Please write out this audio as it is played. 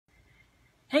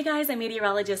Hey guys, I'm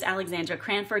meteorologist Alexandra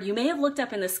Cranford. You may have looked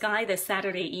up in the sky this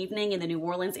Saturday evening in the New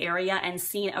Orleans area and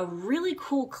seen a really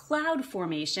cool cloud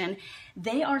formation.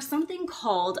 They are something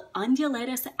called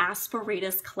undulatus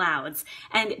asperitas clouds,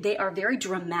 and they are very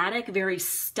dramatic, very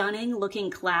stunning looking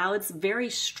clouds, very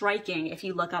striking if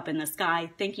you look up in the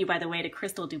sky. Thank you, by the way, to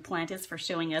Crystal Duplantis for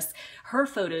showing us her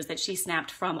photos that she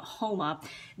snapped from Homa.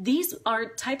 These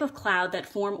are type of cloud that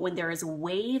form when there is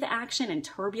wave action and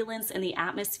turbulence in the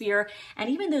atmosphere, and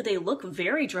even though they look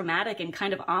very dramatic and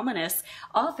kind of ominous,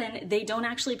 often they don't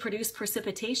actually produce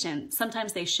precipitation.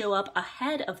 Sometimes they show up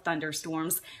ahead of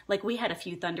thunderstorms, like we had a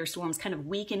few thunderstorms kind of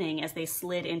weakening as they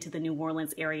slid into the New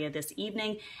Orleans area this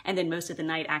evening, and then most of the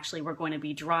night actually we're going to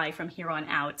be dry from here on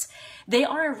out. They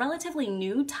are a relatively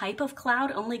new type of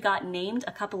cloud, only got named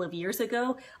a couple of years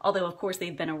ago, although of course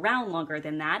they've been around longer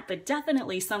than that, but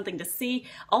definitely something to see,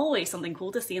 always something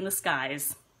cool to see in the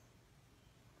skies.